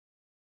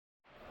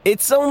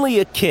It's only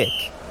a kick,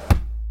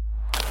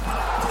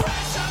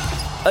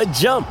 a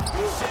jump,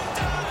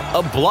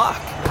 a block.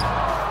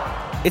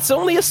 It's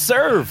only a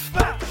serve.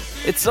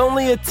 It's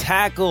only a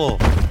tackle,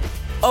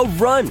 a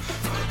run.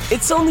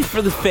 It's only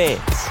for the fans.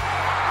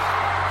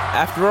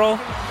 After all,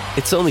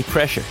 it's only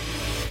pressure.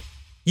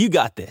 You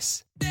got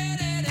this.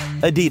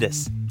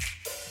 Adidas.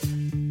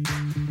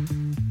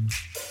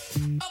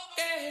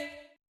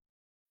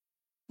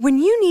 When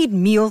you need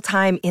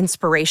mealtime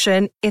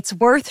inspiration, it's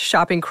worth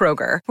shopping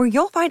Kroger, where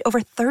you'll find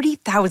over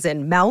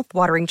 30,000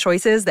 mouth-watering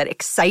choices that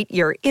excite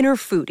your inner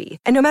foodie.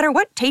 And no matter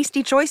what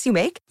tasty choice you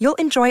make, you'll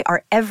enjoy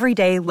our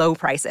everyday low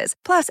prices,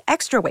 plus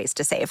extra ways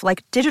to save,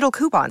 like digital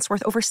coupons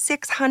worth over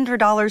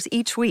 $600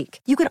 each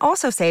week. You can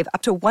also save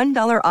up to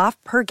 $1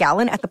 off per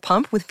gallon at the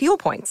pump with fuel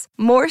points.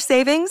 More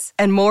savings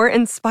and more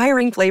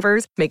inspiring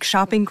flavors make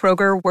shopping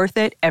Kroger worth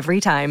it every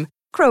time.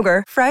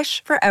 Kroger,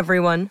 fresh for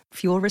everyone.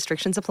 Fuel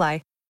restrictions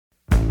apply.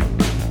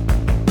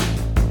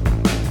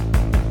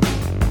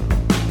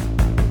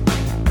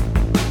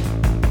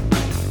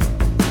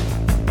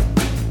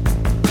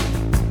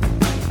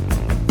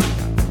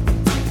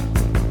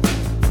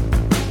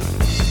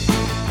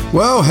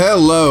 Well,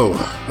 hello.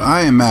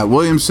 I am Matt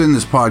Williamson.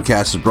 This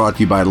podcast is brought to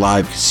you by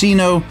Live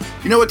Casino.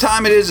 You know what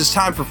time it is? It's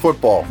time for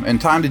football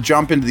and time to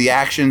jump into the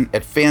action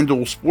at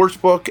FanDuel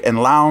Sportsbook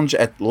and lounge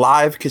at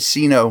Live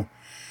Casino.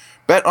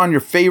 Bet on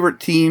your favorite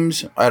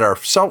teams at our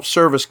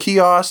self-service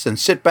kiosks and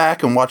sit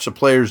back and watch the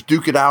players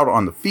duke it out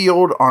on the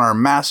field on our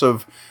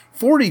massive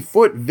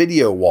 40-foot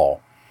video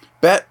wall.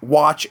 Bet,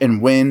 watch,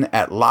 and win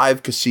at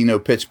Live Casino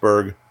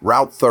Pittsburgh,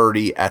 Route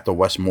 30 at the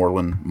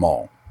Westmoreland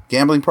Mall.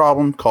 Gambling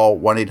problem? Call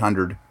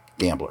 1-800-GAMBLER.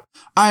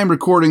 I am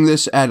recording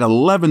this at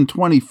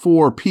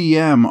 11:24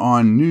 p.m.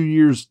 on New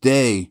Year's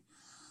Day,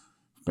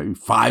 maybe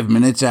 5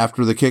 minutes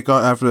after the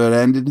kickoff, after that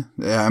ended.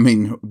 I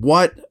mean,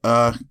 what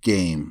a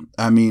game.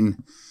 I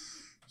mean,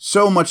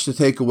 so much to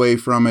take away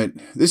from it.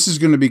 This is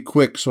going to be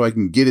quick so I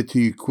can get it to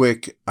you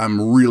quick.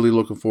 I'm really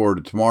looking forward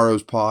to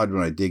tomorrow's pod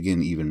when I dig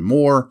in even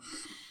more.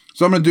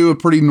 So I'm going to do a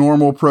pretty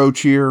normal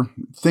approach here.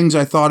 Things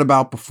I thought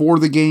about before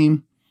the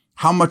game.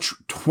 How much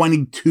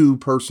 22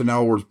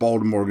 personnel was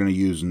Baltimore going to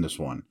use in this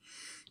one?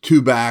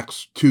 2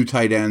 backs, 2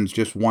 tight ends,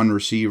 just 1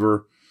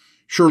 receiver.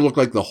 Sure looked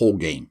like the whole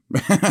game.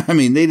 I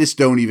mean, they just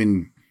don't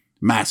even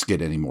mask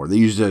it anymore. They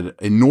used an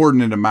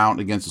inordinate amount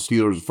against the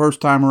Steelers the first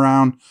time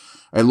around.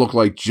 It looked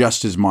like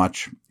just as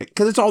much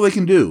because it's all they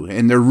can do,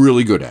 and they're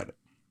really good at it.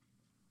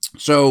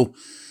 So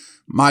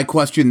my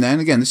question then,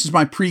 again, this is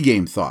my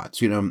pregame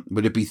thoughts.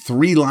 Would it be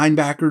 3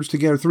 linebackers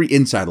together, 3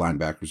 inside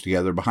linebackers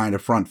together behind a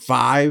front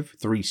 5,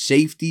 3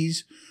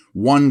 safeties,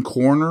 1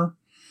 corner?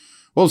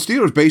 Well, the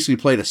Steelers basically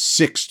played a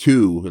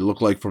 6-2, it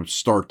looked like, from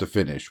start to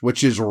finish,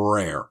 which is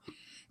rare.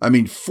 I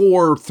mean,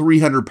 4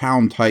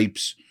 300-pound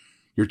types,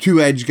 your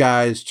 2 edge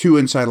guys, 2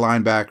 inside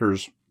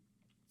linebackers,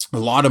 a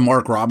lot of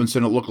Mark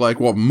Robinson, it looked like.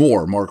 Well,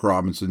 more Mark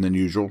Robinson than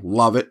usual.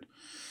 Love it.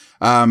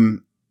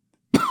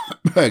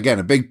 Again,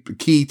 a big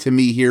key to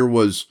me here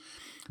was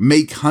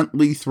make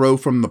Huntley throw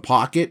from the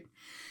pocket.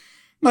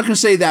 I'm not going to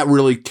say that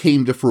really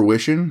came to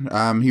fruition.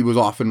 He was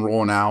often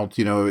rolling out.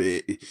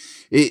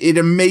 It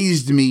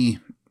amazed me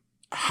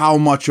how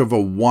much of a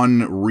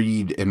one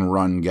read and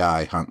run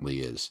guy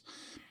Huntley is.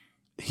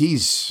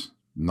 He's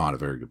not a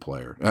very good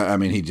player. I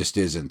mean, he just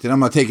isn't. And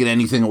I'm not taking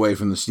anything away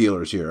from the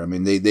Steelers here. I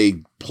mean,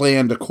 they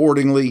planned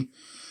accordingly.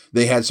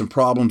 They had some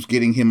problems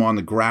getting him on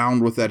the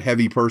ground with that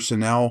heavy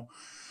personnel.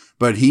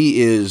 But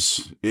he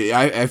is,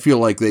 I feel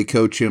like they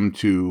coach him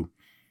to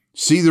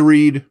see the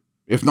read,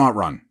 if not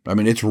run. I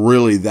mean, it's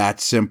really that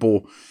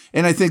simple.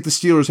 And I think the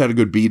Steelers had a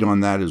good beat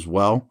on that as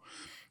well.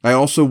 I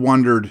also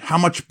wondered how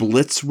much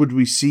blitz would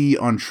we see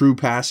on true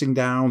passing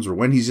downs or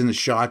when he's in the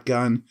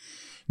shotgun.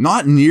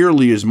 Not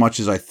nearly as much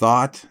as I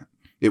thought.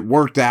 It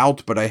worked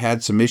out, but I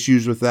had some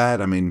issues with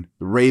that. I mean,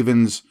 the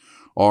Ravens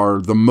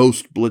are the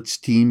most blitz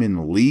team in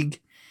the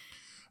league.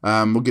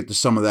 We'll get to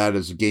some of that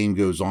as the game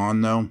goes on,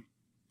 though.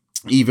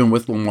 Even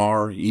with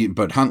Lamar,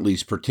 but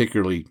Huntley's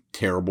particularly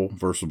terrible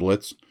versus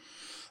blitz.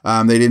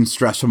 They didn't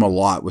stress him a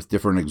lot with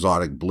different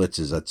exotic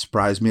blitzes. That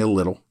surprised me a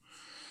little.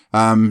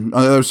 On the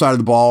other side of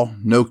the ball,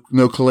 no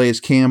Calais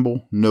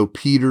Campbell, no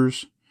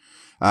Peters.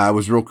 I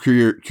was real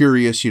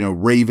curious,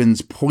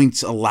 Ravens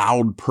points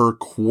allowed per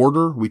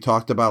quarter. We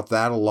talked about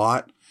that a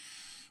lot.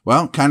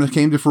 Well, kind of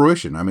came to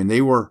fruition. I mean,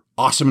 they were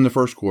awesome in the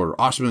first quarter,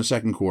 awesome in the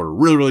second quarter,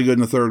 really, really good in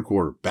the third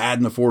quarter, bad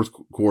in the fourth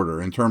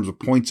quarter in terms of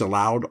points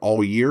allowed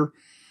all year.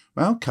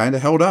 Well, kind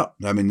of held up.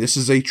 I mean, this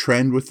is a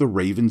trend with the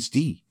Ravens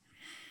D.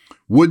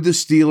 Would the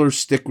Steelers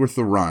stick with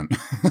the run?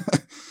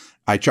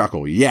 I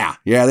chuckle. Yeah,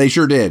 they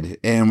sure did.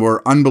 And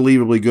were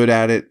unbelievably good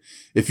at it.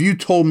 If you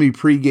told me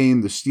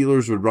pregame the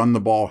Steelers would run the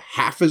ball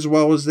half as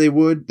well as they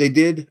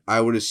did, I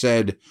would have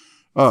said,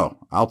 oh,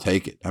 I'll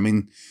take it. I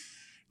mean,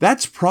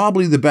 that's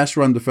probably the best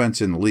run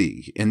defense in the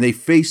league. And they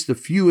face the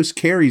fewest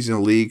carries in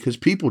the league because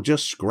people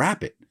just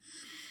scrap it.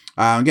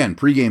 Again,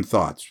 pregame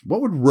thoughts.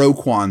 What would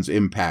Roquan's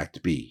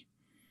impact be?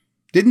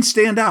 Didn't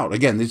stand out.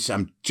 Again,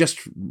 I'm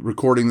just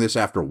recording this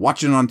after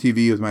watching it on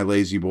TV with my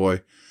lazy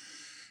boy.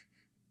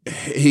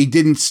 he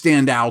didn't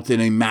stand out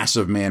in a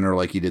massive manner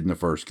like he did in the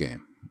first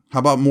game. How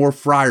about more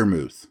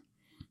Freiermuth?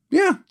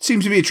 Yeah,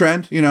 seems to be a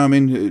trend.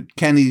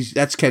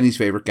 That's Kenny's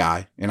favorite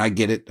guy, and I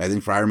get it. I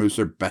think Freiermuth's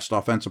their best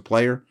offensive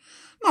player.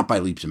 Not by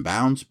leaps and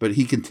bounds, but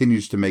he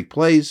continues to make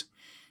plays.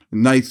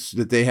 Nice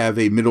that they have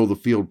a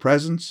middle-of-the-field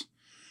presence.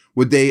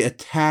 Would they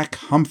attack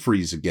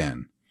Humphreys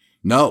again?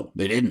 No,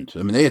 they didn't.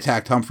 They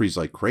attacked Humphreys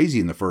like crazy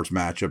in the first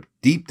matchup,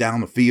 deep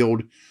down the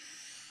field.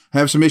 I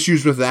have some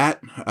issues with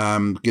that.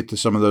 Get to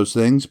some of those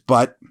things,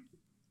 but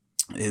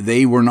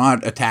they were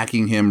not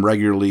attacking him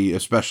regularly,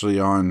 especially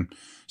on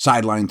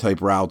sideline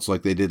type routes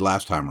like they did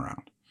last time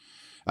around.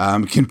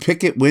 Can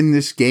Pickett win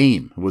this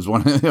game? Was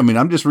one.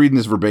 I'm just reading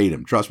this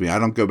verbatim. Trust me, I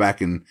don't go back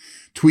and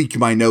tweak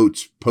my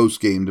notes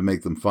post game to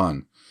make them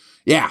fun.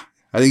 Yeah,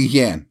 I think he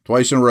can.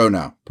 Twice in a row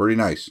now. Pretty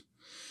nice.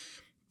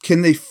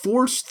 Can they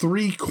force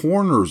 3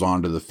 corners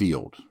onto the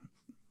field?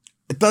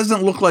 It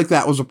doesn't look like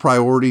that was a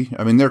priority.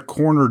 Their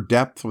corner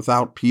depth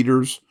without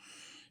Peters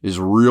is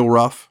real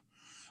rough.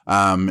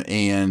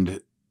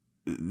 And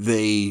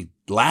they,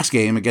 last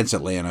game against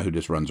Atlanta, who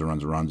just runs and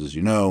runs and runs, as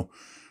you know,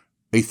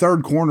 a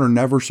third corner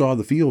never saw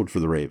the field for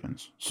the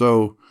Ravens.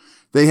 So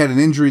they had an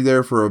injury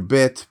there for a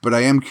bit, but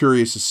I am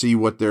curious to see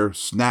what their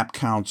snap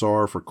counts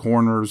are for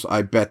corners.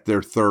 I bet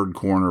their third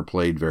corner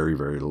played very,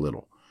 very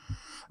little.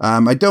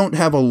 I don't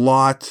have a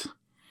lot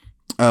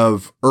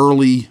of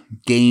early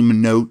game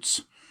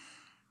notes.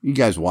 You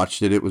guys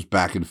watched it. It was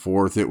back and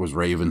forth. It was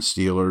Ravens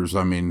Steelers.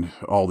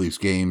 All these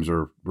games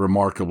are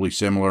remarkably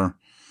similar.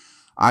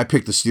 I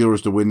picked the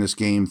Steelers to win this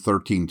game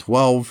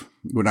 13-12.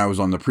 When I was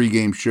on the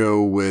pregame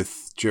show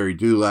with Jerry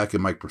Dulac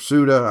and Mike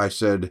Pursuta, I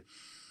said,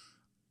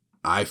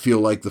 I feel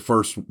like the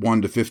first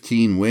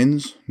 1-15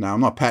 wins. Now, I'm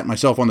not patting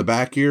myself on the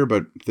back here,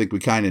 but I think we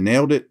kind of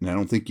nailed it. And I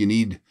don't think you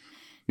need,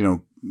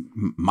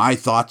 my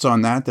thoughts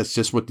on that. That's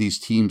just what these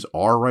teams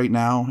are right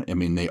now.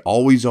 They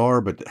always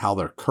are, but how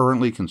they're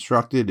currently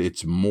constructed,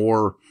 it's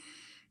more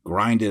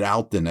grinded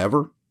out than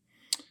ever.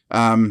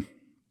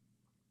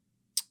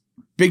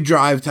 Big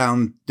drive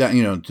down,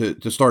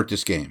 to start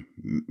this game.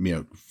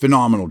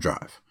 Phenomenal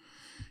drive.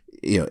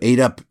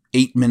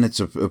 8 minutes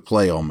of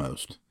play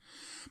almost.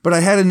 But I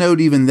had a note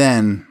even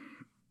then,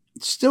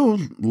 still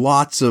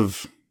lots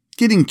of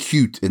getting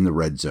cute in the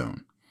red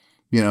zone.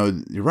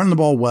 You run the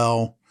ball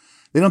well.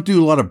 They don't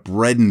do a lot of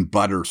bread and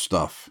butter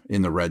stuff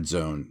in the red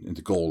zone, in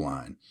the goal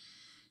line.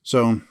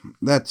 So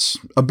that's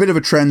a bit of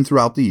a trend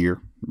throughout the year.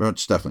 Well,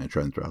 it's definitely a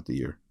trend throughout the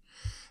year.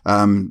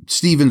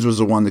 Stevens was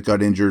the one that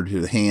got injured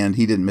to the hand.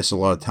 He didn't miss a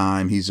lot of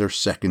time. He's their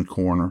second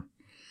corner.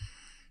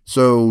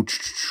 So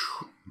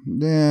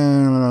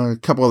a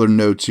couple other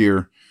notes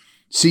here.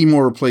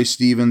 Seymour replaced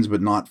Stevens,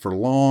 but not for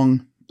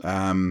long.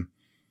 I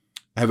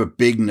have a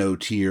big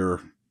note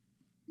here.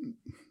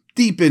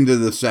 Deep into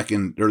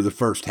the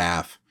first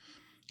half,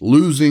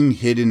 losing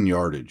hidden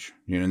yardage.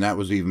 And that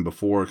was even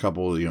before a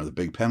couple of, the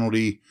big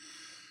penalty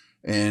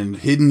and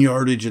hidden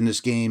yardage in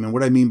this game. And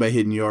what I mean by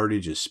hidden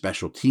yardage is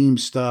special team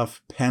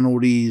stuff,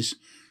 penalties,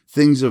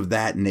 things of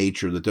that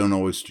nature that don't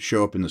always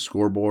show up in the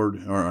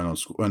scoreboard or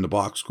on the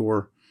box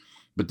score.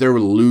 But they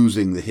were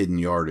losing the hidden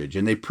yardage.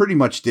 And they pretty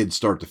much did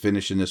start to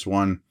finish in this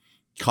one.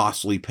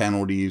 Costly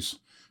penalties,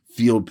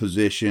 field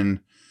position.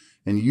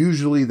 And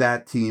usually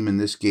that team in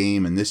this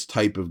game, in this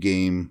type of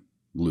game,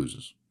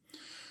 loses.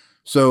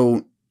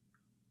 So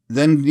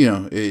then,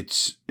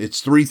 it's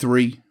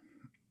 3-3.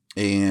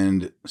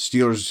 And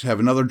Steelers have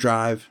another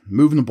drive,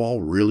 moving the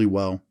ball really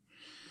well.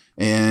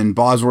 And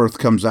Bosworth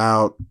comes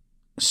out,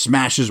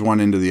 smashes one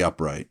into the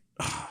upright.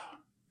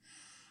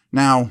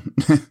 Now,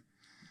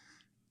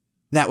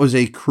 that was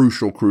a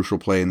crucial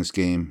play in this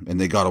game, and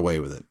they got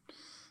away with it.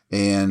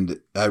 And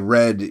I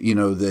read,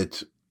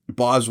 that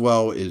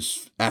Boswell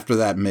after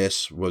that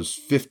miss, was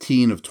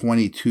 15 of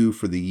 22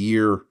 for the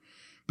year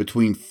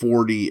between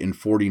 40 and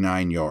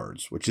 49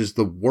 yards, which is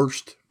the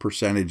worst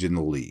percentage in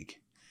the league.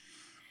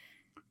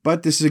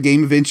 But this is a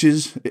game of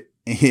inches,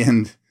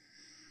 and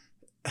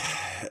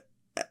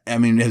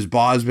has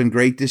Boz been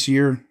great this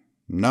year?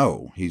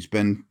 No. He's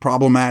been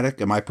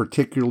problematic. Am I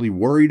particularly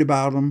worried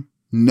about him?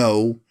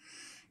 No.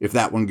 If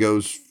that one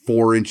goes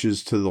 4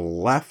 inches to the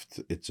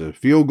left, it's a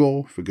field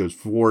goal. If it goes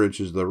 4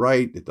 inches to the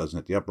right, it doesn't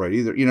hit the upright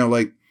either.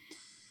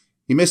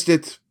 He missed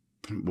it.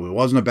 It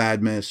wasn't a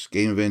bad miss.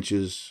 Game of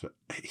inches.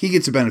 He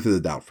gets the benefit of the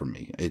doubt from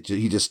me.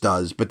 He just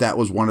does. But that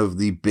was one of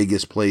the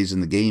biggest plays in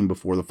the game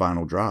before the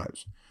final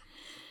drives.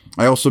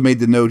 I also made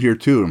the note here,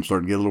 too. I'm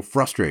starting to get a little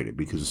frustrated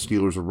because the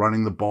Steelers are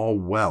running the ball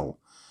well.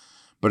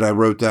 But I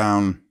wrote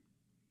down,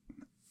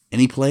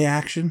 any play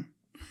action?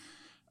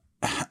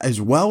 As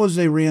well as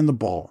they ran the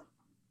ball,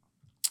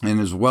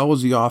 and as well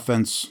as the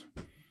offense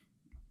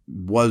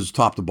was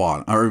top to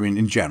bottom,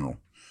 in general,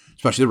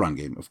 especially the run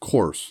game, of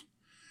course,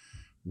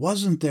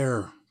 wasn't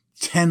there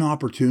 10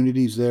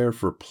 opportunities there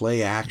for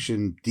play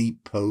action,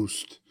 deep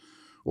post,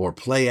 or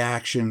play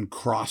action,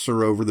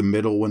 crosser over the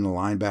middle when the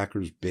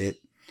linebackers bit?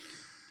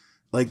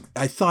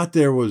 I thought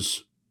there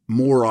was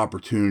more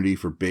opportunity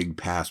for big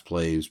pass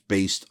plays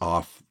based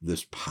off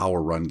this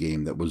power run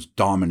game that was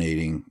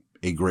dominating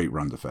a great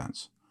run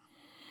defense.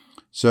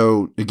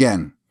 So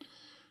again,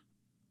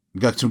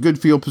 got some good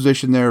field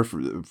position there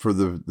for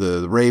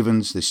the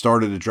Ravens. They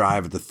started a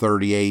drive at the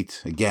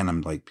 38. Again,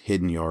 I'm like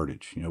hidden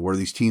yardage. Where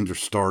these teams are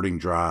starting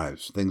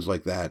drives, things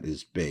like that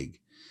is big.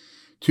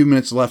 2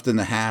 minutes left in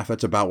the half.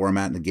 That's about where I'm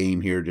at in the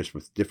game here, just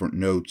with different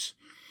notes.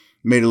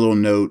 Made a little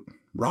note.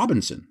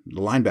 Robinson,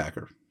 the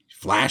linebacker,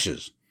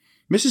 flashes.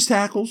 Misses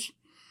tackles,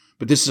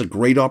 but this is a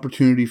great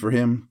opportunity for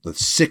him. The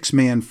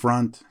 6-man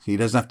front. He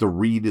doesn't have to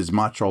read as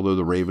much, although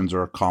the Ravens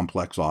are a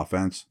complex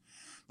offense.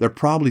 They're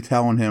probably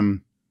telling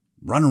him,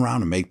 run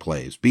around and make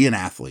plays. Be an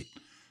athlete.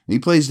 And he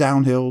plays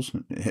downhill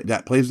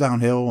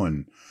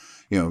and,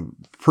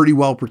 pretty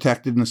well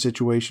protected in a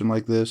situation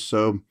like this.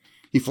 So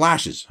he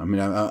flashes. I mean,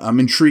 I'm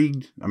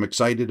intrigued. I'm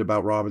excited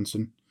about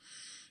Robinson.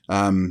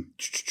 And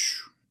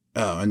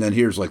then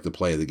here's like the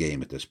play of the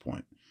game at this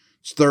point.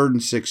 It's 3rd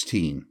and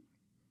 16.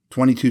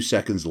 22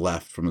 seconds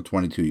left from the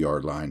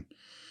 22-yard line.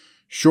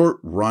 Short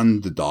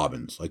run to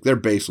Dobbins. Like they're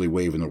basically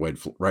waving the white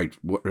flag.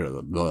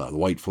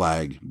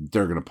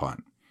 They're going to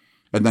punt.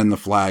 And then the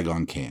flag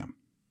on Cam.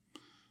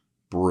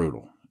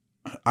 Brutal.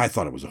 I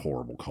thought it was a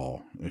horrible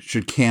call.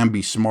 Should Cam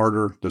be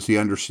smarter? Does he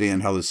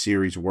understand how the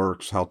series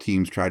works? How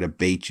teams try to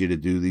bait you to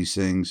do these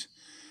things?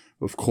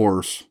 Of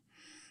course.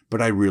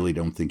 But I really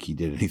don't think he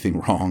did anything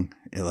wrong.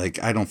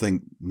 Like, I don't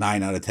think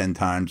 9 out of 10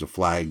 times a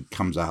flag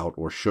comes out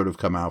or should have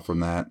come out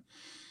from that.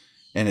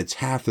 And it's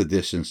half the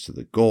distance to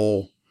the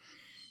goal.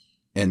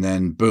 And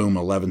then, boom,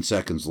 11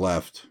 seconds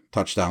left.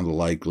 Touchdown to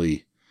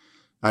Likely.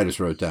 I just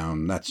wrote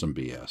down, that's some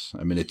BS.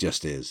 I mean, it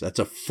just is. That's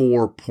a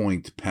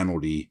 4-point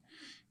penalty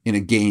in a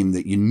game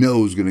that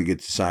is going to get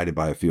decided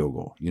by a field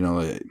goal.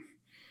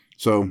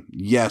 So,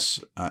 yes,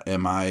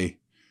 am I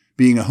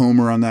being a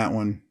homer on that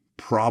one?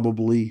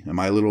 Probably. Am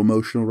I a little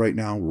emotional right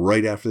now,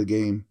 right after the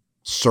game?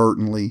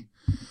 Certainly.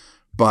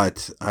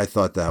 But I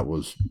thought that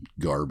was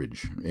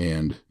garbage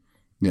and,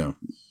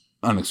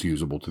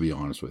 unexcusable, to be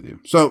honest with you.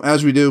 So,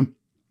 as we do,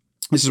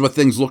 this is what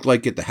things look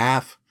like at the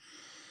half.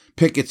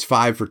 Pickett's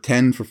 5 for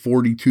 10 for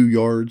 42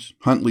 yards.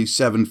 Huntley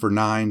 7 for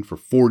 9 for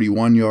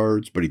 41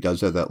 yards, but he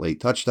does have that late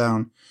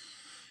touchdown.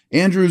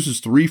 Andrews is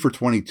 3 for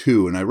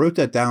 22, and I wrote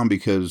that down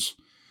because,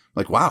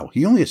 wow,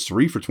 he only has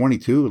 3 for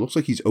 22. It looks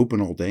like he's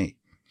open all day.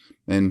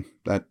 And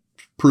that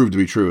proved to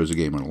be true as the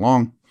game went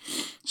along.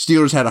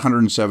 Steelers had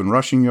 107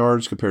 rushing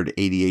yards compared to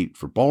 88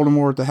 for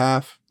Baltimore at the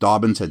half.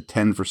 Dobbins had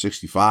 10 for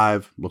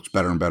 65. Looks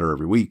better and better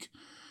every week.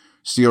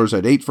 Steelers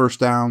had 8 first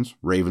downs.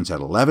 Ravens had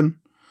 11.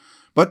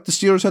 But the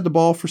Steelers had the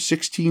ball for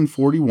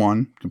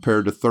 16:41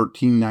 compared to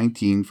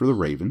 13:19 for the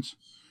Ravens.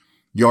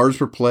 Yards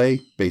per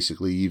play,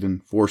 basically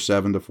even,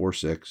 4.7 to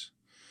 4.6.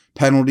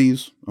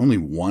 Penalties, only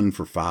 1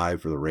 for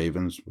 5 for the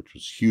Ravens, which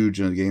was huge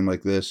in a game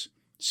like this.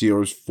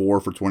 Steelers 4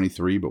 for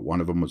 23, but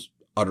one of them was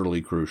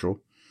utterly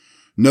crucial.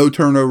 No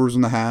turnovers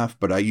in the half,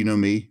 but you know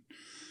me,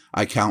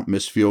 I count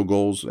missed field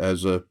goals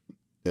as a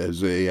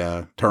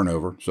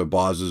turnover. So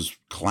Boz's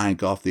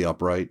clank off the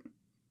upright,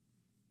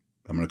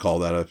 I'm going to call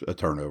that a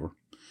turnover.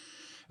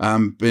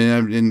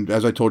 And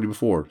as I told you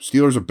before,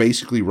 Steelers are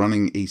basically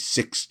running a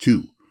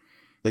 6-2.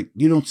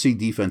 You don't see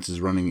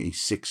defenses running a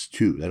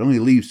 6-2. That only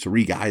leaves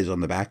 3 guys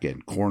on the back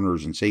end,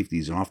 corners and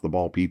safeties and off the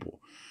ball people.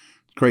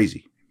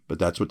 Crazy. But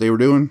that's what they were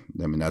doing.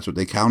 I mean, that's what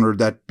they countered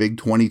that big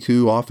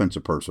 22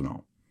 offensive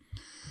personnel.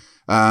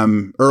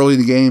 Early in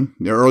the game,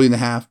 early in the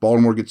half,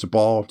 Baltimore gets the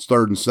ball. It's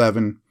 3rd and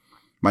 7.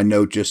 My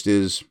note just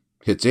is,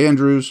 hits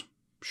Andrews.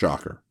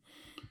 Shocker.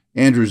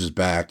 Andrews is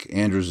back.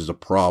 Andrews is a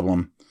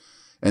problem.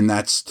 And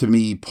that's, to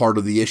me, part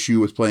of the issue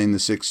with playing the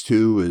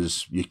 6-2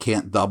 is you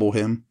can't double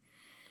him.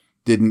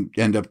 Didn't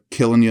end up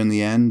killing you in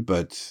the end,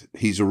 but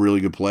he's a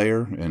really good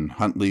player. And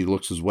Huntley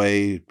looks his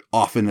way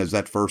often as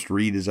that first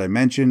read, as I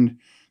mentioned.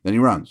 Then he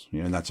runs.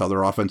 And that's how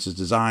their offense is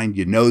designed.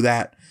 You know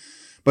that.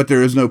 But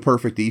there is no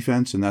perfect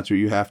defense, and that's what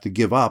you have to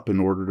give up in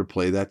order to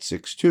play that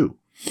 6-2.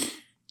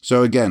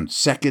 So again,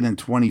 2nd and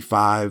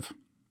 25.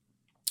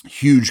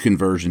 Huge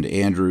conversion to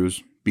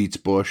Andrews. Beats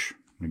Bush.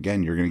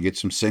 Again, you're going to get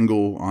some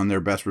single on their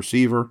best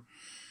receiver.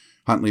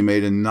 Huntley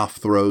made enough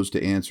throws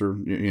to answer,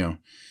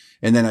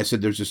 And then I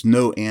said there's just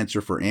no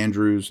answer for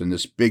Andrews, and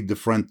this big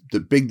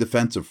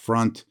defensive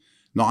front,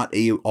 not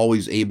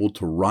always able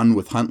to run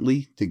with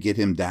Huntley to get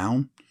him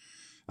down.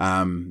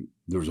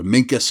 There was a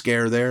Minka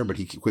scare there, but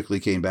he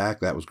quickly came back.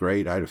 That was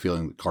great. I had a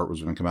feeling the cart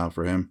was going to come out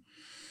for him.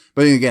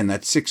 But again,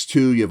 that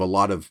 6'2", you have a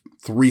lot of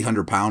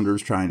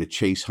 300-pounders trying to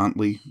chase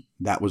Huntley.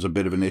 That was a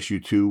bit of an issue,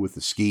 too, with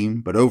the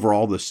scheme. But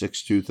overall, the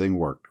 6'2" thing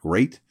worked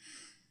great.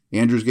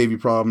 Andrews gave you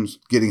problems.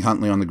 Getting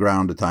Huntley on the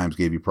ground at times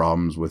gave you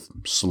problems with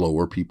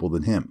slower people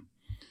than him.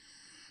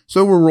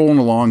 So we're rolling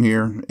along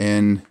here,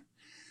 and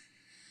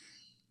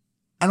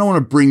I don't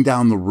want to bring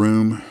down the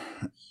room,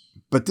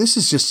 but this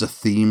is just a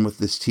theme with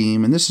this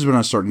team, and this is when I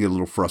was starting to get a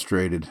little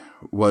frustrated,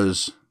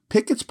 was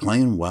Pickett's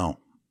playing well.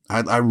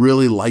 I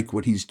really like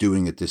what he's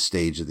doing at this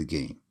stage of the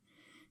game.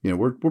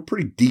 We're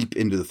pretty deep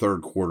into the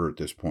 3rd quarter at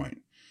this point.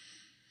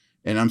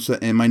 And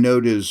my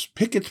note is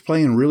Pickett's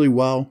playing really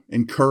well,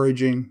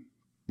 encouraging,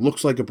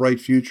 looks like a bright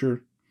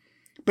future,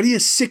 but he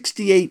has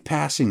 68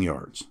 passing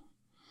yards.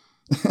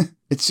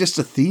 It's just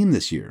a theme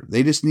this year.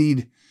 They just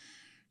need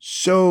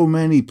so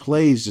many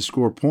plays to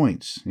score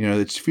points.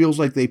 It feels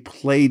like they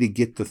play to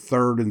get to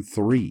 3rd and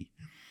 3.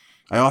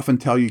 I often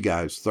tell you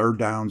guys, third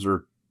downs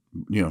are,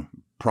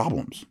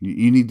 problems.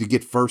 You need to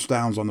get first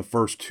downs on the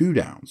first 2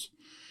 downs.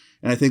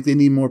 And I think they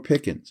need more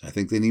Pickens. I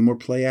think they need more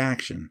play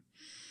action.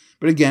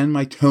 But again,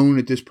 my tone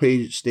at this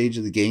stage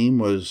of the game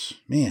was,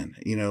 man,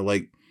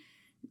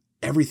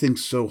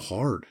 everything's so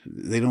hard.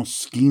 They don't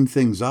scheme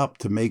things up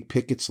to make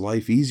Pickett's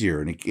life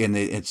easier. And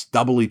it's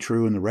doubly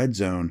true in the red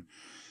zone.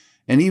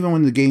 And even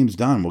when the game's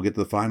done, we'll get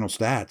to the final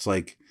stats.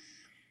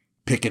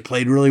 Pickett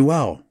played really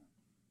well,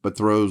 but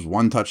throws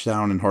 1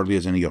 touchdown and hardly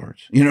has any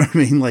yards. You know what I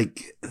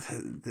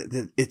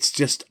mean? It's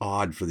just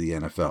odd for the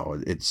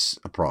NFL. It's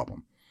a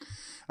problem.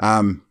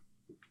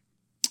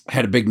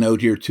 Had a big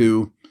note here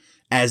too.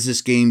 As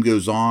this game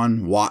goes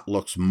on, Watt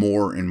looks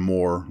more and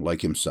more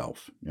like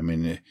himself. I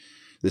mean,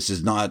 this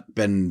has not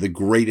been the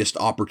greatest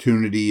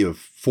opportunity of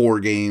 4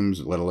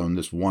 games, let alone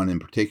this one in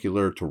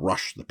particular, to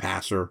rush the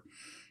passer.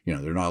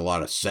 There are not a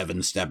lot of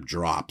 7-step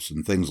drops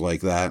and things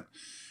like that,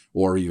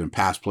 or even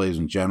pass plays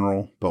in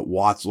general. But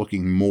Watt's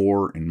looking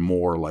more and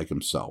more like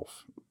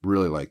himself.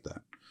 Really like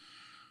that.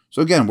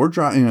 So again, we're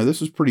trying.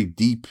 This is pretty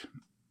deep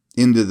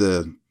into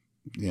the.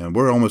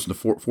 We're almost in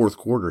the fourth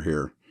quarter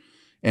here,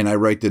 and I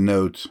write the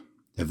note: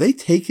 have they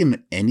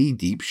taken any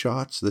deep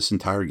shots this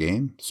entire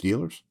game,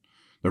 Steelers?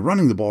 They're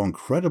running the ball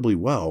incredibly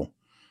well,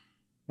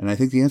 and I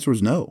think the answer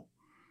is no.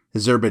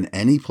 Has there been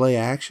any play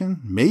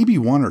action? Maybe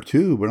 1 or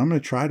 2, but I'm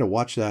going to try to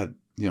watch that,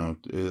 on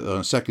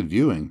a second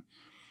viewing.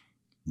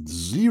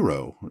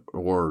 0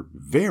 or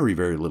very,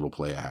 very little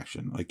play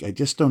action. I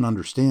just don't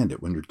understand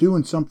it. When you're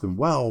doing something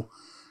well,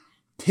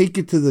 take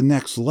it to the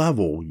next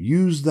level.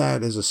 Use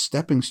that as a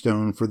stepping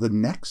stone for the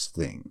next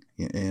thing.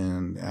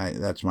 And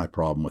that's my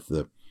problem with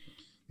the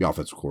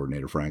offensive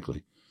coordinator,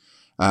 frankly.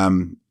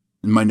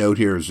 My note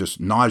here is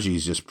just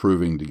Najee's just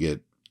proving to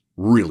get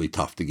really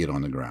tough to get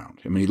on the ground.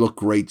 I mean, he looked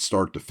great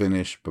start to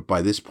finish, but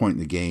by this point in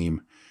the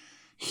game,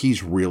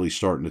 he's really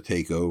starting to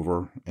take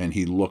over, and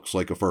he looks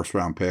like a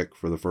first-round pick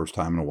for the first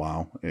time in a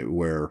while,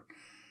 where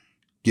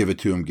give it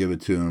to him,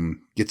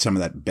 get some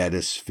of that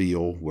Bettis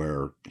feel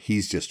where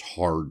he's just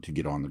hard to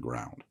get on the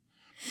ground.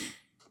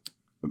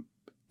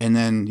 And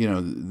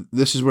then,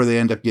 this is where they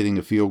end up getting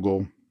a field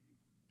goal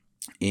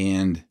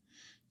and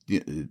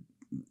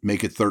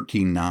make it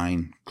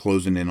 13-9,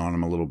 closing in on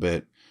him a little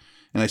bit.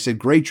 And I said,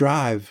 great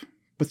drive,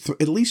 but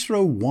at least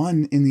throw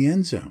 1 in the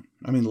end zone.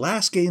 I mean,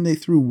 last game they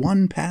threw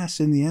 1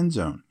 pass in the end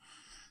zone.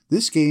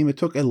 This game, it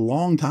took a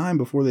long time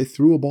before they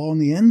threw a ball in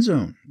the end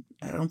zone.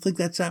 I don't think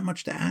that's that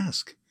much to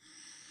ask.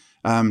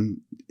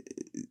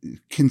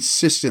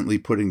 Consistently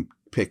putting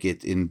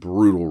Pickett in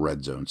brutal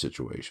red zone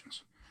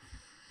situations.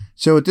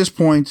 So at this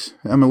point,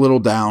 I'm a little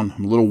down.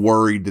 I'm a little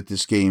worried that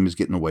this game is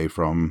getting away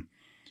from him.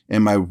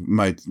 And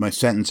my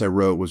sentence I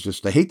wrote was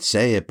just, I hate to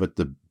say it, but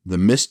the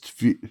missed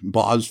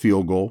Boz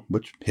field goal,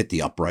 which hit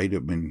the upright,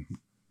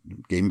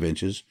 game of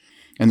inches,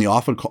 and the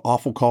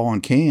awful call on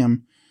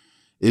Cam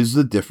is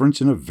the difference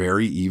in a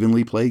very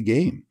evenly played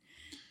game.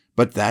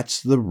 But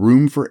that's the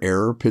room for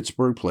error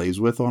Pittsburgh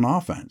plays with on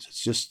offense.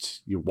 It's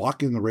just, you're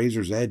walking the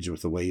razor's edge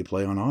with the way you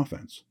play on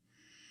offense.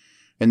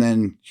 And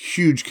then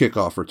huge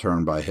kickoff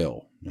return by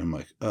Hill. And I'm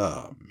like,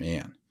 oh,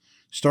 man.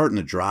 Starting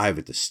the drive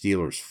at the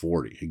Steelers'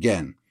 40.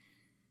 Again,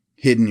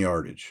 hidden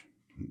yardage.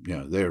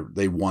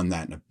 They won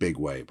that in a big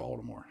way,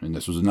 Baltimore. And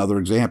this was another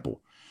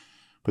example.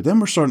 But then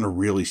we're starting to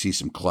really see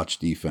some clutch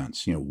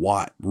defense.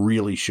 Watt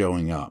really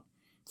showing up.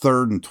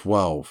 3rd and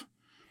 12.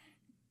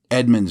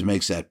 Edmonds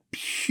makes that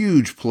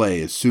huge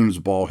play as soon as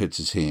the ball hits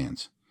his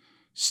hands.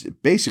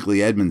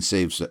 Basically, Edmonds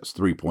saves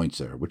 3 points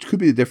there, which could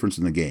be the difference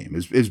in the game.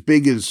 As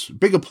big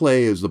a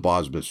play as the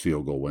Bosbis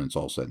field goal when it's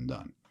all said and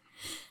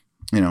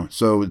done.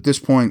 So at this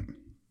point,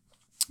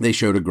 they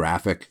showed a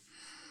graphic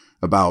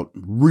about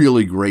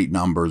really great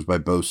numbers by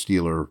both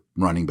Steeler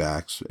running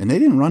backs. And they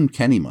didn't run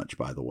Kenny much,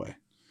 by the way,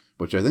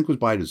 which I think was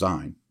by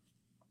design.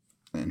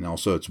 And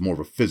also it's more of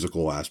a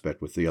physical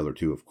aspect with the other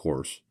two, of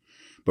course.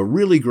 But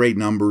really great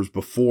numbers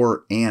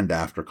before and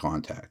after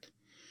contact.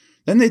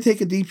 Then they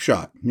take a deep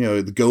shot,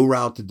 the go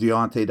route to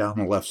Deontay down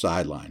the left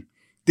sideline.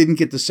 Didn't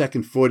get the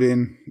second foot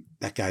in.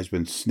 That guy's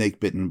been snake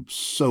bitten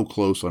so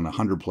close on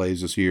 100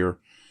 plays this year.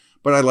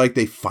 But I like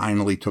they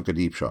finally took a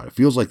deep shot. It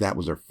feels like that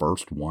was their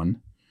first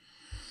one.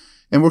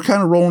 And we're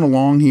kind of rolling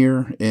along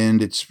here,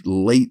 and it's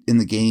late in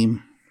the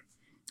game.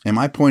 And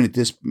my point at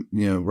this,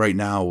 right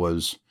now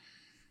was,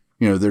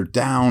 they're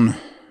down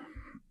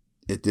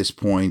at this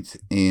point,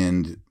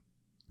 and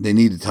they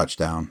need a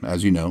touchdown,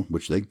 as you know,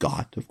 which they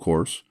got, of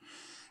course.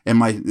 And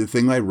the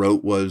thing I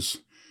wrote was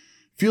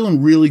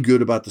feeling really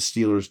good about the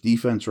Steelers'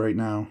 defense right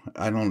now.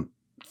 I don't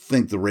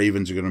think the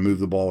Ravens are going to move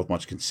the ball with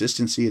much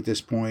consistency at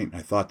this point.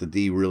 I thought the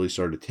D really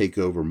started to take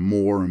over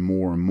more and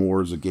more and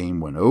more as the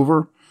game went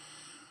over.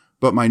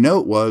 But my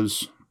note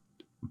was,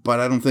 but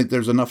I don't think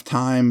there's enough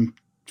time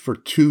for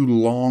 2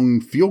 long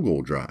field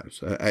goal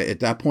drives. At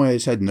that point, I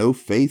just had no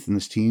faith in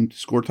this team to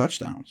score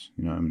touchdowns,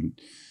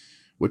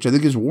 which I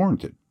think is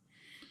warranted.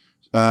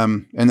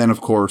 And then,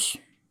 of course,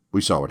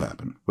 we saw what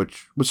happened,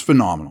 which was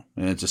phenomenal.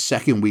 And it's a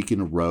second week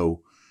in a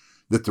row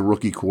that the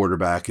rookie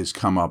quarterback has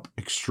come up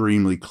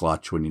extremely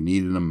clutch when you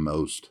needed him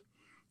most,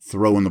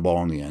 throwing the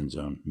ball in the end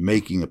zone,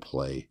 making a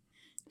play.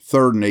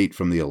 3rd and 8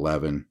 from the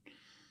 11.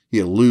 He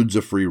eludes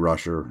a free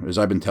rusher. As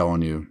I've been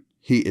telling you,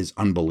 he is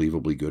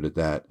unbelievably good at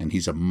that, and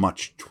he's a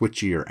much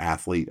twitchier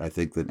athlete, I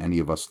think, than any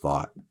of us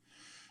thought.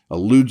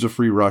 Eludes a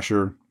free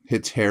rusher,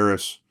 hits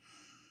Harris,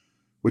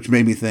 which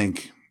made me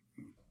think,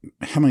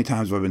 how many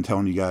times have I been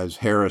telling you guys,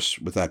 Harris,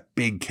 with that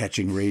big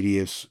catching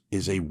radius,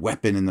 is a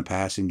weapon in the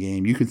passing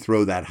game. You can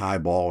throw that high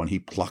ball, and he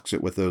plucks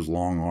it with those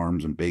long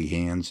arms and big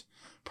hands.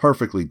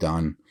 Perfectly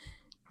done.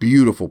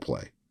 Beautiful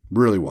play.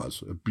 Really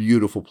was. A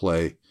beautiful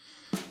play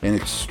and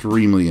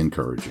extremely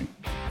encouraging.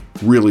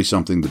 Really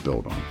something to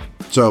build on.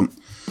 So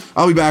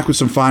I'll be back with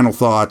some final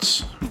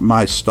thoughts.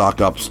 My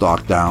stock up,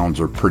 stock downs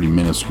are pretty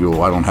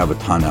minuscule. I don't have a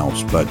ton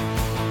else, but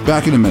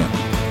back in a minute.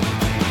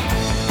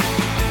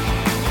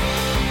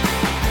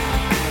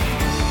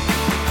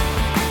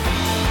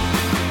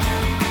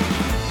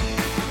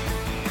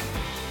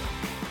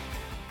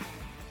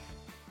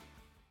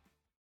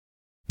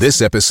 This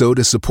episode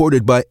is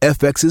supported by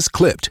FX's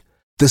Clipped,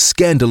 the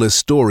scandalous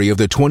story of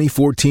the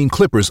 2014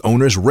 Clippers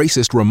owner's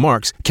racist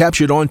remarks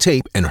captured on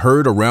tape and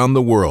heard around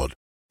the world.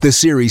 The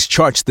series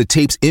charts the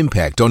tape's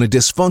impact on a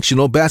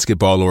dysfunctional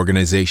basketball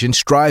organization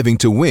striving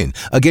to win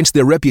against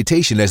their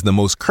reputation as the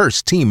most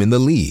cursed team in the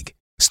league.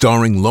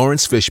 Starring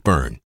Lawrence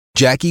Fishburne,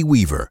 Jackie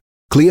Weaver,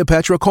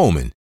 Cleopatra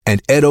Coleman,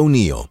 and Ed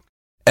O'Neill.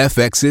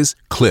 FX's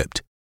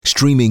Clipped,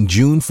 streaming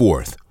June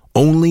 4th,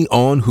 only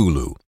on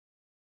Hulu.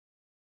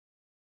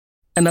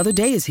 Another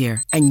day is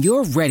here, and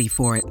you're ready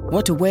for it.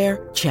 What to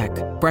wear? Check.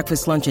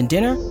 Breakfast, lunch, and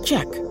dinner?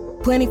 Check.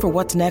 Planning for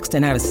what's next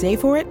and how to save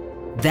for it?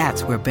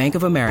 That's where Bank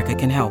of America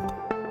can help.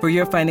 For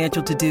your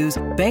financial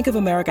to-dos, Bank of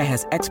America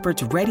has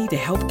experts ready to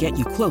help get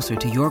you closer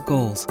to your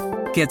goals.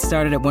 Get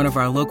started at one of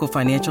our local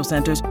financial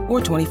centers or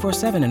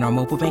 24/7 in our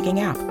mobile banking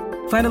app.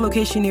 Find a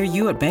location near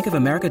you at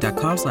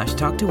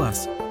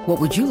bankofamerica.com/talktous. What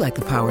would you like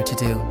the power to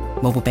do?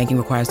 Mobile banking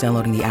requires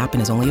downloading the app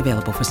and is only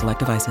available for select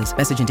devices.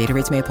 Message and data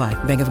rates may apply.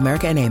 Bank of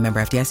America N.A.,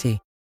 member FDIC.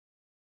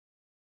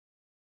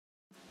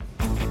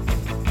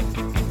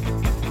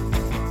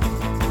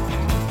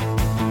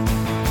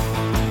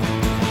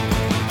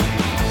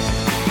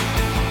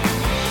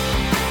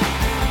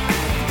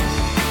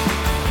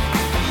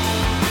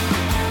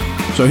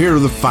 So here are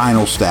the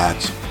final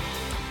stats.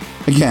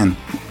 Again,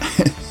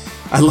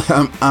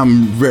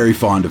 I'm very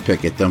fond of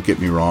Pickett, don't get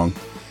me wrong.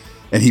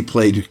 And he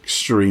played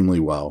extremely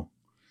well.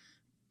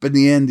 But in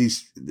the end,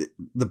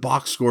 the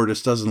box score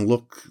just doesn't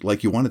look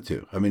like you want it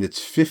to. I mean, it's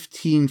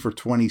 15 for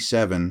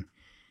 27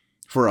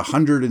 for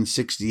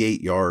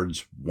 168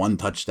 yards, 1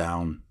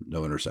 touchdown,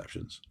 no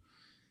interceptions.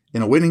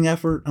 In a winning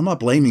effort, I'm not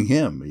blaming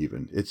him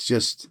even. It's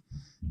just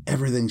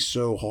everything's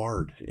so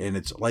hard. And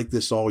it's like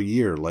this all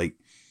year. Like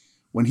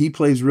when he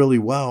plays really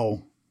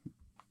well,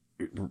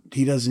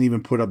 he doesn't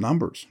even put up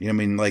numbers. You know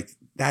what I mean? Like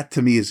that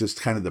to me is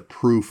just kind of the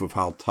proof of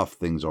how tough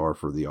things are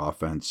for the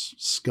offense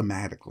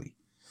schematically.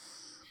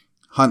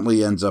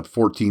 Huntley ends up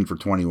 14 for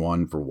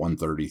 21 for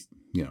 130,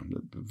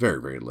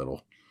 very, very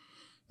little.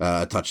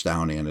 A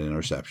touchdown and an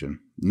interception.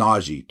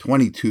 Najee,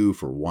 22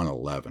 for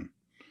 111.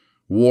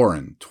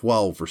 Warren,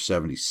 12 for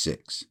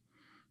 76.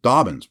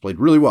 Dobbins played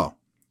really well,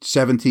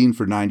 17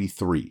 for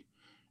 93.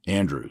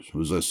 Andrews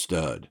was a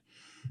stud.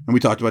 And we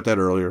talked about that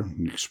earlier.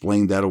 We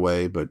explained that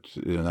away, but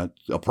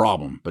that's a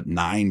problem. But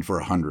 9 for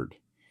 100.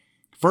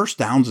 First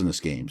downs in this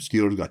game,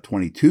 Steelers got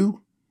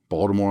 22.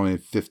 Baltimore only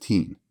had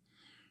 15.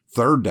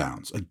 Third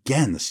downs.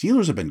 Again, the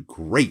Steelers have been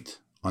great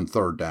on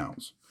third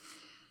downs.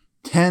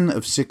 10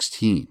 of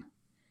 16.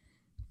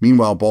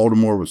 Meanwhile,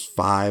 Baltimore was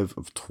 5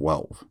 of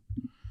 12.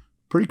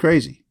 Pretty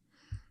crazy.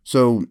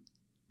 So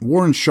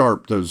Warren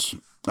Sharp does,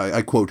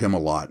 I quote him a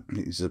lot.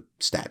 He's a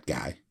stat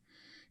guy.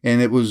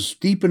 And it was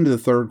deep into the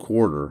third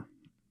quarter.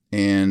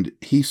 And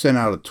he sent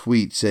out a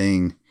tweet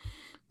saying,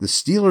 the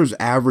Steelers'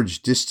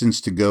 average distance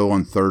to go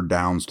on third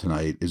downs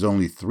tonight is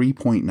only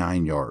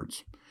 3.9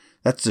 yards.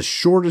 That's the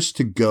shortest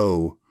to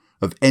go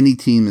of any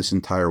team this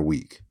entire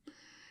week.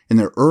 And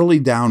their early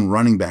down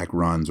running back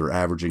runs are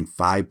averaging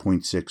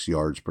 5.6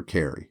 yards per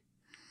carry.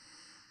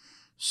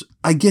 So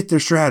I get their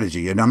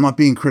strategy, and I'm not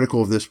being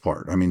critical of this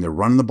part. I mean, they're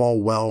running the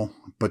ball well,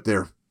 but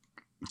they're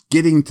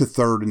getting to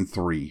 3rd and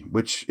 3,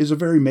 which is a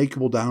very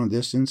makeable down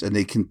distance, and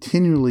they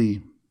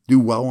continually do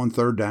well on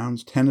third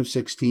downs, 10 of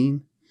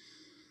 16.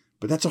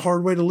 But that's a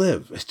hard way to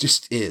live. It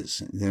just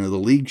is. The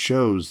league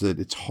shows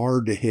that it's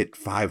hard to hit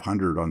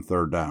 500 on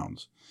third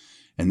downs.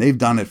 And they've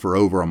done it for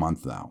over a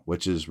month now,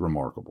 which is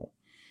remarkable.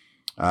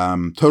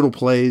 Total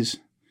plays.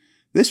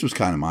 This was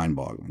kind of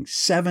mind-boggling.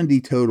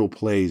 70 total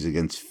plays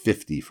against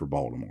 50 for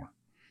Baltimore.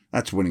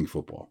 That's winning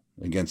football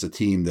against a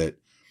team that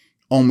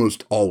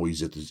almost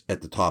always at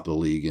the top of the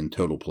league in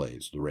total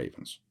plays, the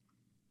Ravens.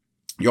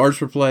 Yards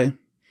per play.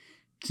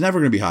 It's never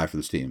going to be high for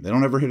this team. They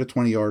don't ever hit a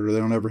 20-yarder. They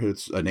don't ever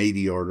hit an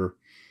 80-yarder.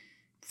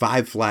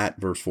 5 flat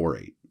versus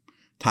 4.8.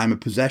 Time of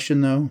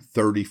possession, though,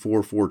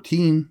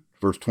 34-14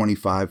 versus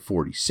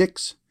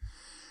 25-46.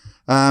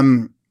 I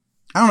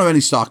don't have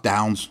any stock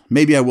downs.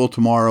 Maybe I will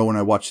tomorrow when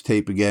I watch the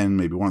tape again.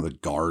 Maybe one of the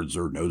guards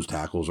or nose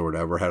tackles or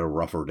whatever had a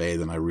rougher day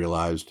than I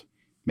realized.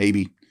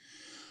 Maybe.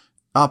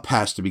 I'll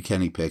pass to be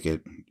Kenny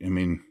Pickett. I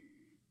mean,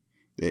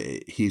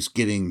 he's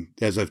getting,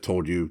 as I've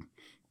told you,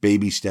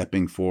 baby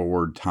stepping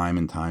forward time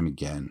and time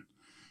again.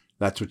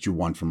 That's what you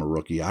want from a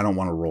rookie. I don't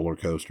want a roller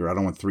coaster. I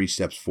don't want 3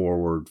 steps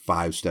forward,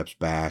 5 steps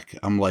back.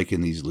 I'm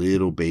liking these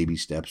little baby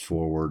steps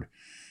forward.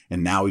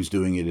 And now he's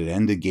doing it at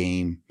end of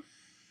game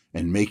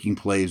and making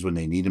plays when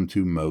they need him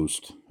to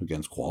most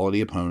against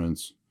quality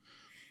opponents.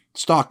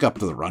 Stock up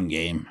to the run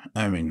game.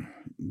 I mean,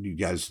 you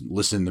guys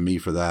listen to me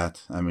for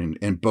that. I mean,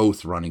 and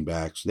both running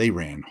backs, they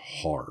ran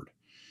hard.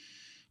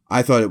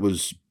 I thought it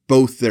was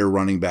both their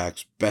running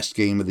backs' best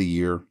game of the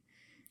year.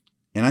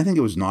 And I think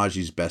it was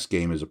Najee's best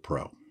game as a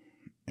pro.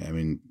 I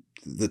mean,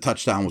 the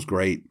touchdown was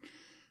great,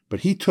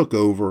 but he took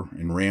over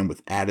and ran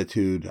with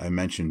attitude. I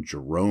mentioned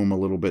Jerome a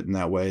little bit in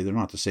that way. They're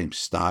not the same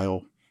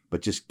style,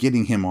 but just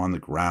getting him on the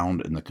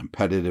ground and the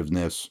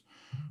competitiveness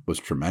was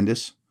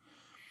tremendous.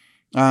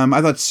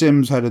 I thought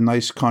Sims had a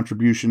nice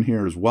contribution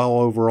here as well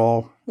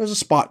overall as a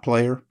spot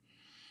player.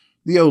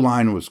 The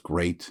O-line was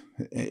great,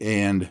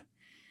 and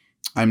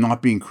I'm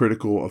not being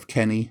critical of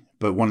Kenny,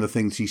 but one of the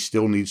things he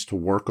still needs to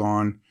work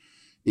on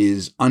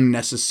is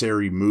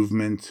unnecessary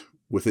movement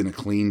within a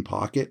clean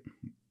pocket,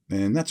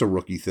 and that's a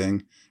rookie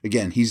thing.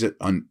 Again, he's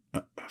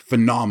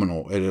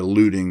phenomenal at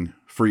eluding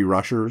free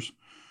rushers,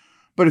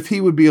 but if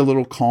he would be a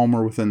little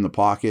calmer within the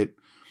pocket,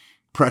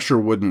 pressure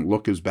wouldn't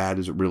look as bad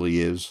as it really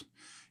is.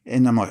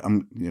 And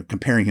I'm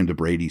comparing him to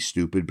Brady,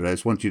 stupid, but I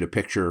just want you to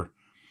picture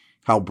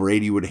how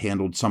Brady would have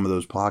handled some of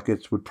those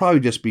pockets. Would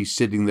probably just be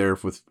sitting there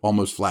with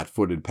almost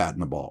flat-footed patting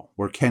the ball,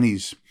 where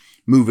Kenny's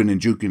moving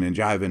and juking and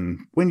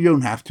jiving when you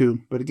don't have to.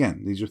 But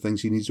again, these are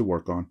things he needs to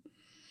work on.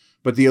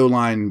 But the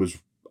O-line was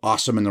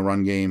awesome in the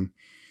run game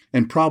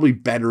and probably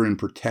better in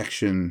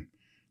protection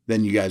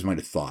than you guys might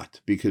have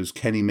thought, because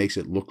Kenny makes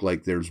it look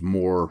like there's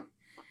more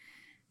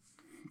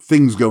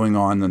things going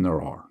on than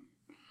there are.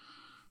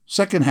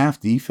 Second half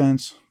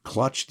defense,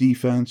 clutch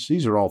defense,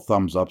 these are all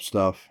thumbs up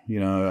stuff. You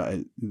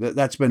know,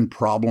 that's been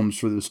problems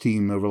for this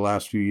team over the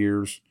last few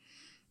years.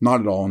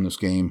 Not at all in this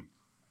game.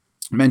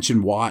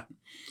 Mentioned Watt,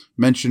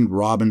 mentioned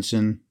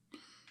Robinson.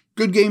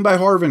 Good game by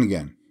Harvin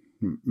again.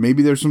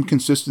 Maybe there's some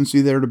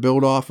consistency there to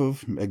build off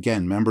of.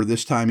 Again, remember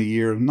this time of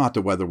year, not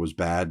the weather was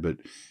bad, but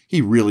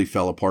he really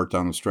fell apart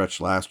down the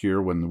stretch last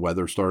year when the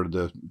weather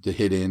started to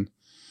hit in.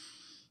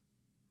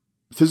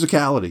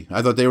 Physicality.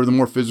 I thought they were the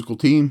more physical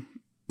team.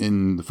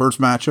 In the first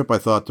matchup, I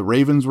thought the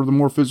Ravens were the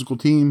more physical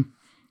team.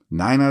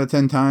 9 out of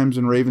 10 times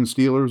in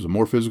Ravens-Steelers, the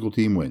more physical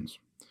team wins.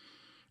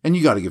 And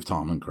you got to give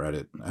Tomlin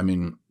credit. I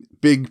mean,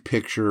 big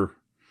picture,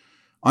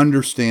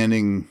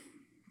 understanding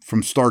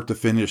from start to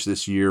finish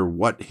this year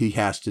what he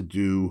has to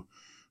do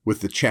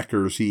with the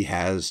checkers he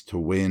has to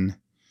win,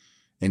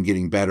 and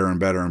getting better and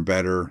better and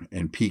better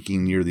and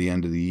peaking near the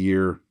end of the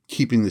year,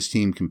 keeping this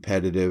team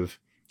competitive,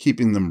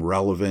 keeping them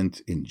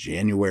relevant in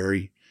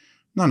January.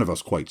 None of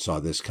us quite saw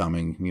this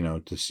coming,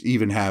 to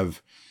even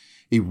have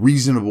a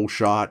reasonable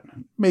shot.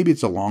 Maybe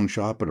it's a long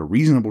shot, but a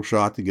reasonable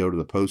shot to go to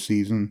the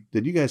postseason.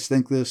 Did you guys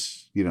think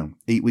this,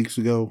 8 weeks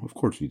ago? Of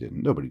course we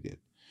didn't. Nobody did.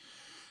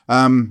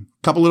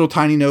 Couple little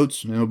tiny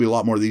notes, and there'll be a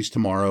lot more of these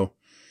tomorrow.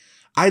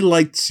 I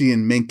liked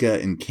seeing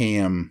Minka and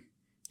Cam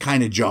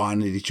kind of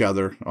jawing at each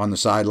other on the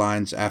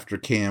sidelines after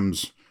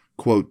Cam's,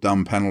 quote,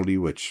 dumb penalty,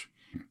 which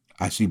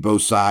I see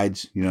both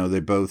sides. They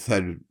both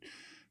had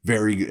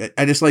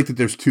I just like that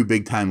there's two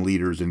big-time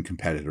leaders and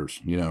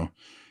competitors,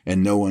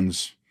 and no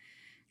one's,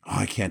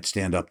 I can't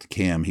stand up to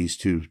Cam. He's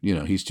too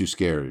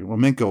scary. Well,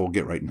 Minka will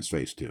get right in his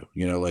face too.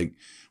 Like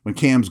when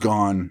Cam's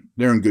gone,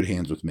 they're in good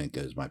hands with Minka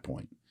is my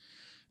point.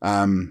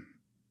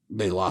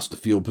 They lost the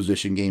field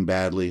position game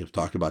badly. I've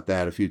talked about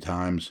that a few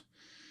times.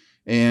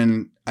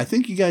 And I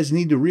think you guys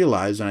need to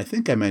realize, and I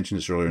think I mentioned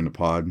this earlier in the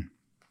pod,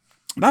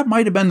 that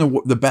might have been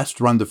the best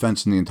run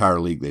defense in the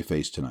entire league they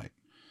faced tonight.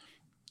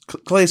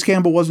 Calais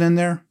Campbell wasn't in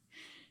there.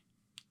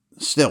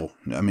 Still,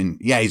 I mean,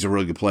 yeah, he's a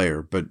really good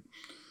player, but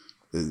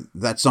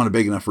that's not a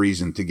big enough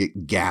reason to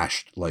get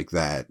gashed like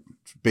that,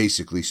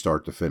 basically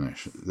start to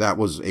finish. That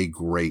was a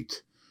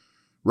great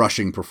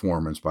rushing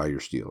performance by your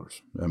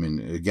Steelers. I mean,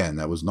 again,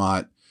 that was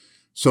not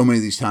so many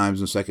of these times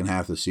in the second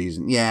half of the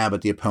season. Yeah,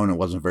 but the opponent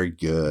wasn't very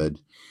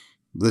good.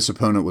 This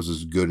opponent was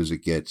as good as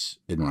it gets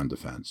in run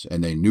defense,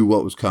 and they knew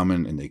what was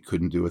coming, and they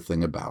couldn't do a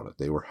thing about it.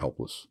 They were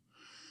helpless.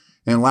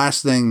 And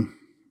last thing,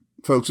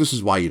 folks, this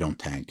is why you don't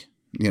tank.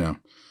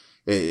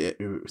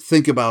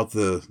 Think about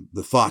the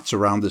thoughts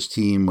around this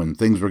team when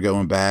things were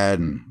going bad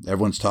and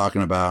everyone's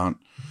talking about,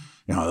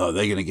 they're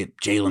going to get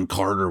Jalen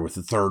Carter with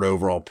the 3rd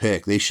overall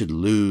pick. They should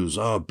lose.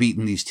 Oh,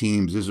 beating these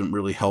teams isn't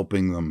really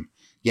helping them.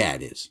 Yeah,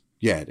 it is.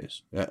 Yeah, it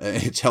is.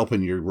 It's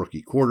helping your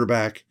rookie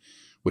quarterback,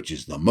 which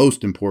is the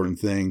most important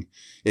thing.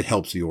 It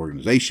helps the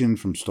organization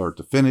from start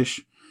to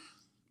finish.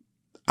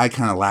 I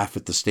kind of laugh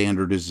at the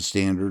standard is the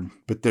standard,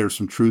 but there's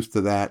some truth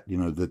to that,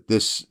 that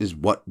this is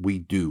what we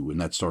do, and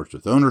that starts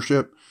with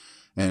ownership,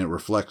 and it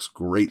reflects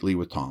greatly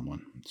with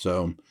Tomlin.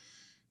 So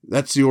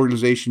that's the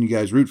organization you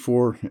guys root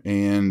for,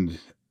 and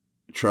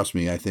trust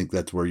me, I think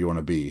that's where you want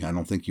to be. I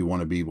don't think you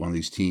want to be one of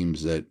these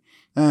teams that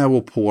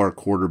we'll pull our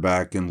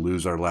quarterback and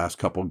lose our last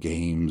couple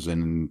games,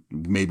 and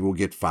maybe we'll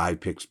get 5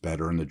 picks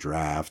better in the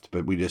draft,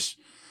 but we just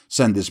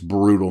send this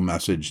brutal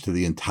message to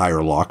the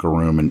entire locker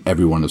room and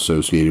everyone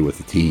associated with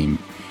the team.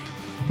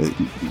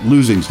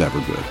 Losing's never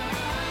good.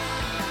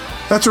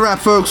 That's a wrap,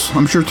 folks.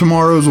 I'm sure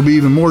tomorrow's will be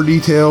even more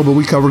detailed, but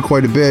we covered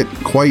quite a bit.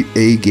 Quite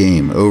a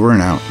game. Over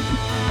and out.